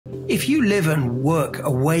If you live and work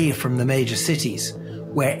away from the major cities,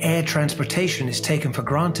 where air transportation is taken for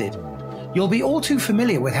granted, you'll be all too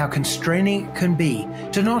familiar with how constraining it can be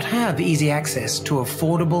to not have easy access to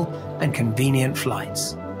affordable and convenient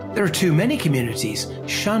flights. There are too many communities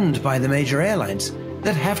shunned by the major airlines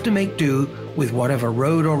that have to make do with whatever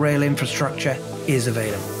road or rail infrastructure is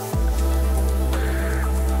available.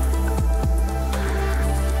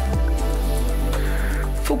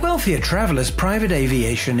 For wealthier travelers, private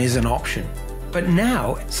aviation is an option. But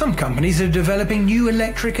now, some companies are developing new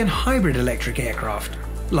electric and hybrid electric aircraft,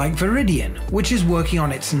 like Vaeridion, which is working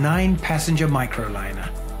on its 9-passenger microliner.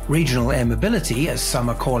 Regional air mobility, as some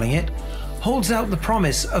are calling it, holds out the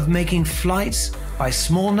promise of making flights by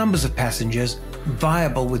small numbers of passengers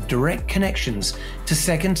viable with direct connections to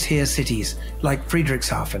second-tier cities like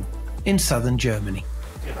Friedrichshafen in southern Germany.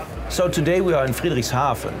 So today we are in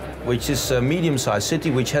Friedrichshafen, which is a medium-sized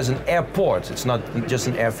city which has an airport. It's not just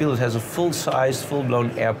an airfield, it has a full-sized,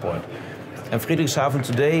 full-blown airport. And Friedrichshafen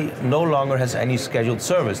today no longer has any scheduled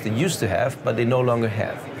service. They used to have, but they no longer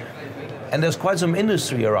have. And there's quite some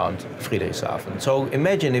industry around Friedrichshafen. So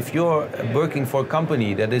imagine if you're working for a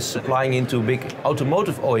company that is supplying into a big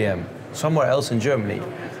automotive OEM somewhere else in Germany.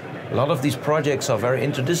 A lot of these projects are very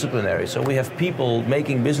interdisciplinary, so we have people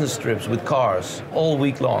making business trips with cars all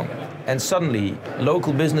week long. And suddenly,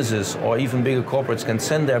 local businesses or even bigger corporates can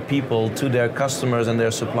send their people to their customers and their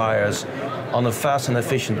suppliers on a fast and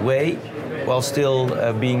efficient way, while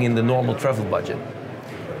still being in the normal travel budget.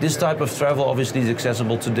 This type of travel obviously is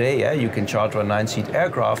accessible today. You can charter a 9-seat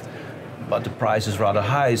aircraft, but the price is rather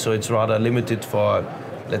high, so it's rather limited for,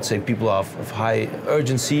 let's say, people of high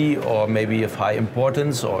urgency or maybe of high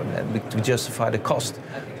importance or to justify the cost.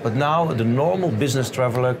 But now the normal business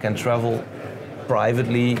traveler can travel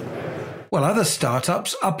privately. Well, other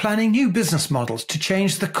startups are planning new business models to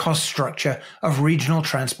change the cost structure of regional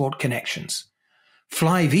transport connections.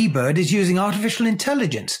 Flyvbird is using artificial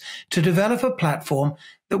intelligence to develop a platform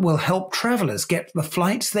that will help travelers get the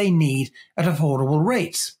flights they need at affordable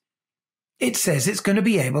rates. It says it's going to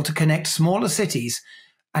be able to connect smaller cities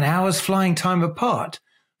an hour's flying time apart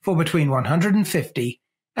for between 150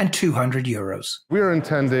 and 200 euros. We are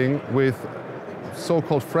intending with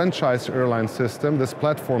so-called franchise airline system, this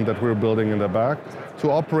platform that we're building in the back, to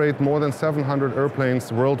operate more than 700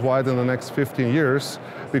 airplanes worldwide in the next 15 years,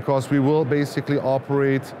 because we will basically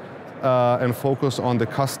operate and focus on the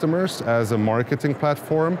customers as a marketing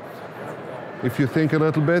platform. If you think a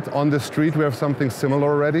little bit, on the street we have something similar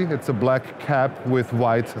already. It's a black cap with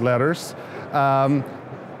white letters.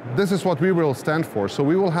 This is what we will stand for. So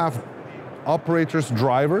we will have operators,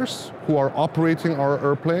 drivers, who are operating our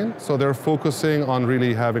airplane. So they're focusing on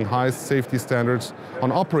really having high safety standards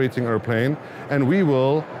on operating airplane. And we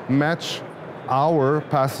will match our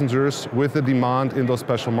passengers with the demand in those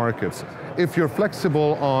special markets. If you're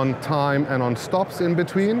flexible on time and on stops in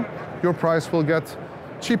between, your price will get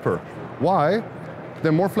cheaper. Why?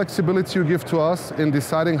 The more flexibility you give to us in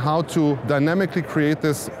deciding how to dynamically create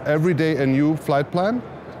this every day a new flight plan,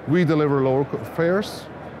 we deliver lower fares.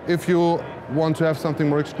 If you want to have something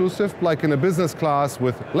more exclusive, like in a business class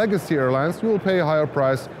with legacy airlines, you will pay a higher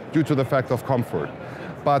price due to the fact of comfort.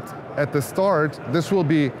 But at the start, this will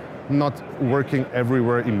be not working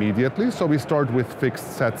everywhere immediately, so we start with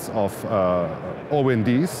fixed sets of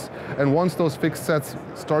ONDs, and once those fixed sets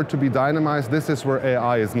start to be dynamized, this is where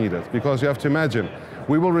AI is needed, because you have to imagine,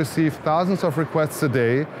 we will receive thousands of requests a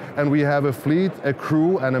day, and we have a fleet, a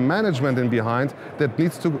crew, and a management in behind that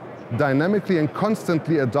needs to dynamically and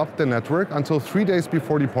constantly adopt the network until 3 days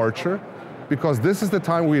before departure, because this is the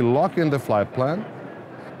time we lock in the flight plan,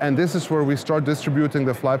 and this is where we start distributing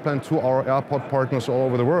the flight plan to our airport partners all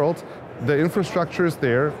over the world. The infrastructure is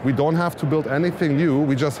there. We don't have to build anything new.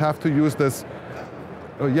 We just have to use this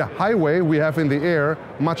highway we have in the air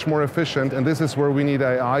much more efficient, and this is where we need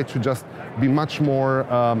AI to just be much more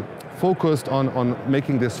focused on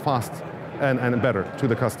making this fast and better to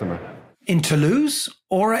the customer. In Toulouse,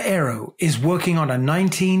 Aura Aero is working on a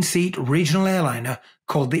 19-seat regional airliner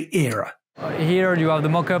called the Era. Here you have the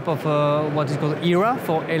mock-up of what is called ERA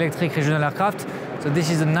for electric regional aircraft. So this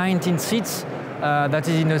is a 19 seats that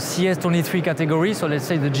is in a CS23 category, so let's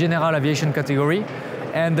say the general aviation category.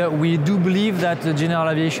 And we do believe that the general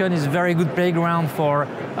aviation is a very good playground for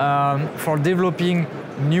developing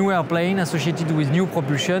new airplanes associated with new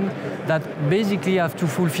propulsion that basically have to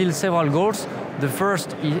fulfill several goals. The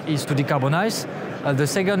first is to decarbonize. The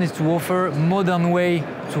second is to offer a modern way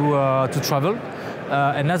to travel.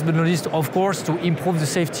 And last but not least, of course, to improve the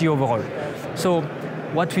safety overall. So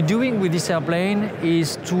what we're doing with this airplane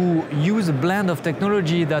is to use a blend of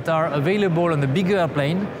technology that are available on the bigger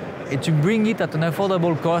airplane and to bring it at an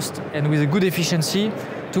affordable cost and with a good efficiency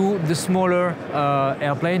to the smaller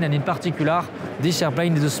airplane, and in particular, this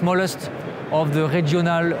airplane is the smallest of the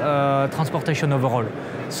regional transportation overall.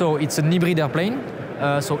 So it's an hybrid airplane,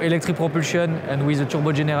 so electric propulsion and with a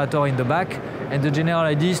turbo generator in the back, and the general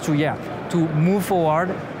idea is to move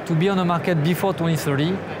forward, to be on the market before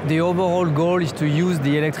 2030. The overall goal is to use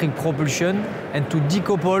the electric propulsion and to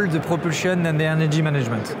decouple the propulsion and the energy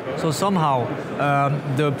management. So somehow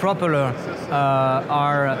the propeller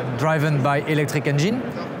are driven by electric engine.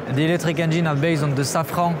 The electric engine are based on the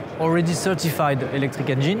Safran already certified electric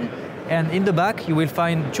engine. And in the back you will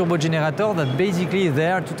find turbo generator that basically is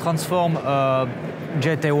there to transform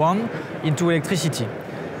jet A1 into electricity.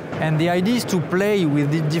 And the idea is to play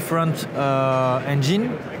with the different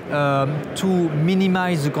engine to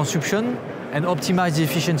minimize the consumption and optimize the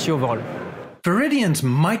efficiency overall. Vaeridion's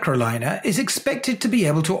microliner is expected to be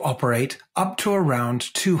able to operate up to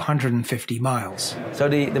around 250 miles. So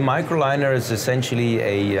the microliner is essentially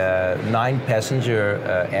a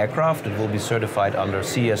 9-passenger aircraft. It will be certified under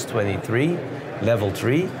CS23, level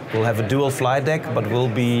 3. We'll have a dual flight deck, but will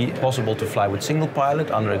be possible to fly with single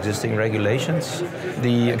pilot under existing regulations.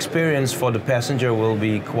 The experience for the passenger will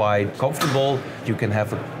be quite comfortable. You can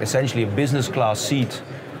have essentially a business class seat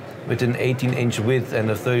with an 18-inch width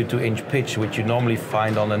and a 32-inch pitch, which you normally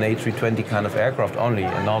find on an A320 kind of aircraft only,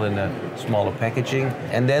 and not in a smaller packaging.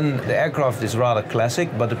 And then the aircraft is rather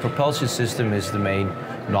classic, but the propulsion system is the main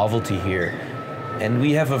novelty here. And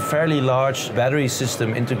we have a fairly large battery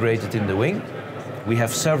system integrated in the wing. We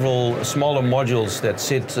have several smaller modules that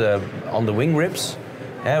sit on the wing ribs.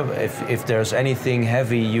 If there's anything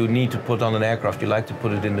heavy you need to put on an aircraft, you like to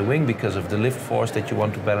put it in the wing because of the lift force that you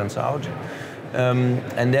want to balance out.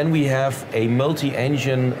 And then we have a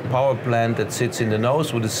multi-engine power plant that sits in the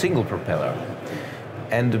nose with a single propeller.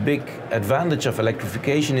 And the big advantage of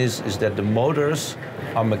electrification is that the motors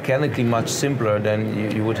are mechanically much simpler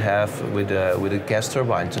than you would have with a gas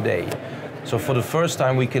turbine today. So for the first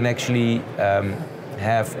time we can actually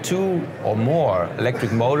have 2 or more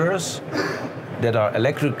electric motors that are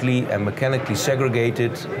electrically and mechanically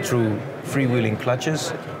segregated through freewheeling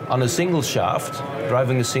clutches on a single shaft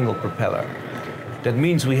driving a single propeller. That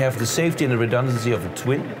means we have the safety and the redundancy of a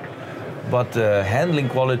twin, but the handling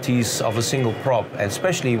qualities of a single prop, and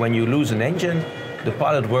especially when you lose an engine, the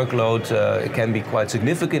pilot workload can be quite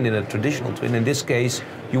significant in a traditional twin. In this case,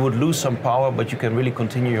 you would lose some power, but you can really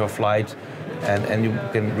continue your flight and you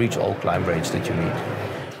can reach all climb rates that you need.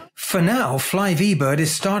 For now, Flyvbird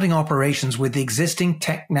is starting operations with the existing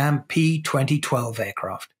Tecnam P2012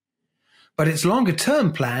 aircraft. But its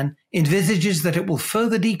longer-term plan envisages that it will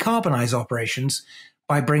further decarbonize operations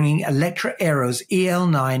by bringing Electra Aero's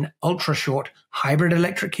EL9 ultra-short hybrid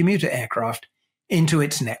electric commuter aircraft into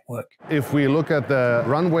its network. If we look at the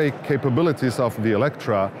runway capabilities of the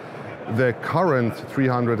Electra, the current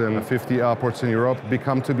 350 airports in Europe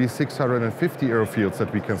become to be 650 airfields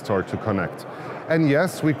that we can start to connect. And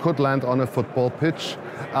yes, we could land on a football pitch.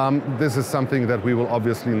 This is something that we will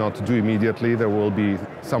obviously not do immediately. There will be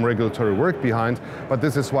some regulatory work behind, but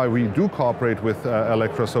this is why we do cooperate with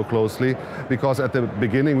Electra so closely, because at the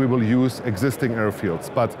beginning we will use existing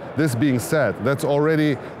airfields. But this being said, that's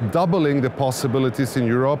already doubling the possibilities in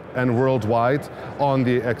Europe and worldwide on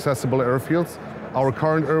the accessible airfields. Our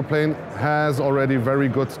current airplane has already very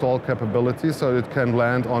good stall capability, so it can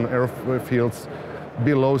land on airfields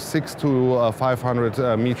below 600 to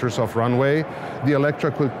 500 meters of runway. The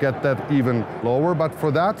Electra could get that even lower, but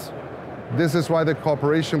for that, this is why the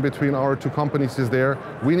cooperation between our 2 companies is there.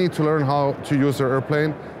 We need to learn how to use their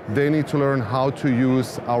airplane. They need to learn how to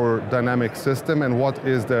use our dynamic system and what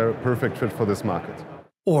is the perfect fit for this market.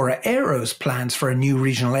 Aura Aero's plans for a new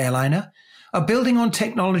regional airliner are building on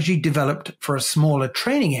technology developed for a smaller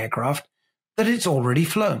training aircraft that it's already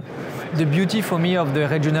flown. The beauty for me of the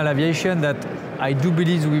regional aviation that I do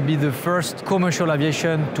believe will be the first commercial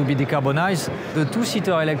aviation to be decarbonized. The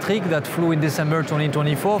 2-seater electric that flew in December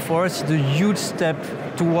 2024 for us is a huge step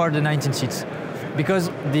toward the 19 seats. Because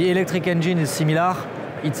the electric engine is similar,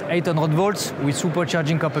 it's 800 volts with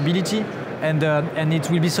supercharging capability, and it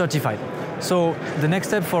will be certified. So the next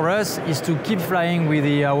step for us is to keep flying with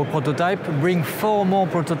our prototype, bring 4 more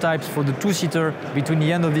prototypes for the 2-seater between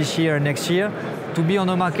the end of this year and next year, to be on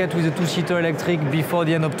the market with a 2-seater electric before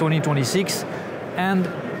the end of 2026, and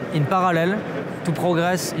in parallel to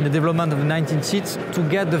progress in the development of the 19 seats to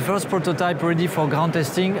get the first prototype ready for ground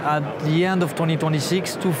testing at the end of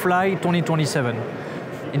 2026 to fly 2027.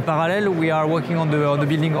 In parallel, we are working on the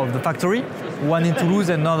building of the factory, one in Toulouse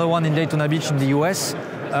and another one in Daytona Beach in the US.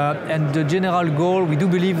 And the general goal, we do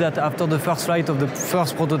believe that after the first flight of the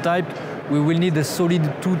first prototype, we will need a solid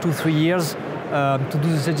 2 to 3 years to do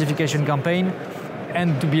the certification campaign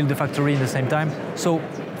and to build the factory in the same time. So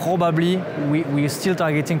probably we're still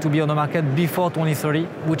targeting to be on the market before 2030,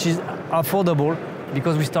 which is affordable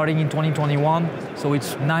because we're starting in 2021, so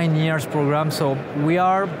it's 9 years program. So we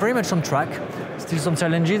are pretty much on track. Still some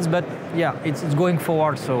challenges, but yeah, it's going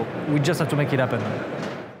forward, so we just have to make it happen.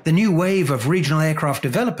 The new wave of regional aircraft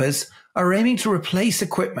developers are aiming to replace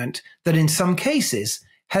equipment that in some cases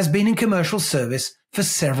has been in commercial service for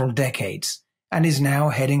several decades and is now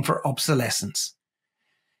heading for obsolescence.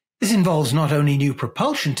 This involves not only new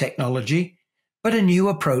propulsion technology, but a new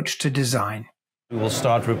approach to design. We will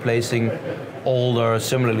start replacing older,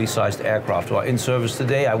 similarly sized aircraft who are in service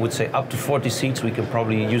today. I would say up to 40 seats, we can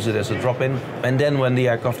probably use it as a drop-in. And then when the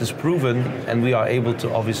aircraft is proven and we are able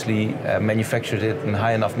to obviously manufacture it in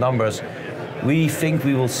high enough numbers, we think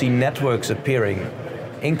we will see networks appearing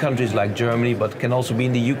in countries like Germany, but can also be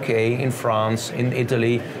in the UK, in France, in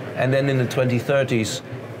Italy, and then in the 2030s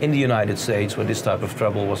in the United States, where this type of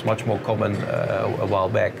travel was much more common a while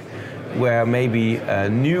back, where maybe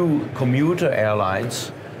new commuter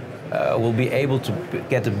airlines will be able to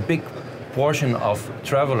get a big portion of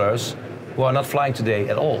travelers who are not flying today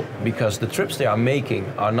at all, because the trips they are making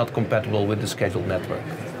are not compatible with the scheduled network.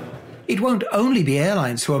 It won't only be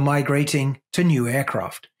airlines who are migrating to new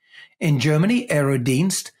aircraft. In Germany,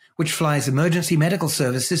 Aerodienst, which flies emergency medical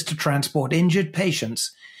services to transport injured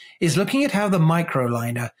patients, is looking at how the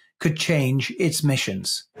microliner could change its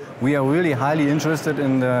missions. We are really highly interested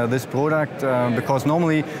in this product because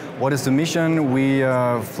normally what is the mission? We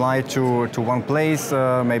fly to one place,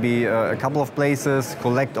 maybe a couple of places,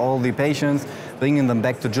 collect all the patients, bringing them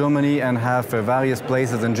back to Germany and have various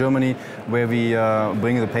places in Germany where we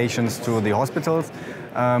bring the patients to the hospitals.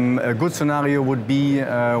 A good scenario would be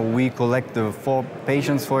we collect the 4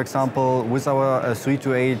 patients, for example, with our 3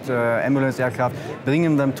 to 8 ambulance aircraft,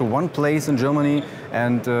 bringing them to one place in Germany,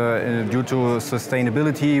 and due to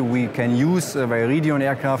sustainability, we can use Vaeridion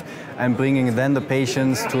aircraft and bringing then the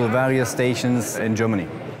patients to the various stations in Germany.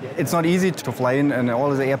 It's not easy to fly in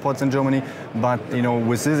all of the airports in Germany, but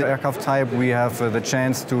with this aircraft type, we have the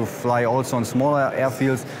chance to fly also on smaller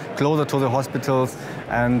airfields, closer to the hospitals,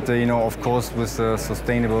 and of course with a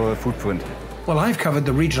sustainable footprint. Well, I've covered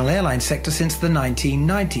the regional airline sector since the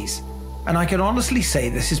 1990s, and I can honestly say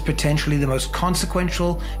this is potentially the most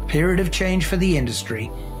consequential period of change for the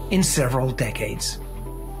industry in several decades.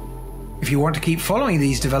 If you want to keep following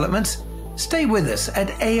these developments, stay with us at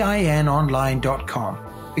ainonline.com.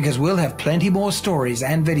 because we'll have plenty more stories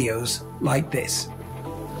and videos like this.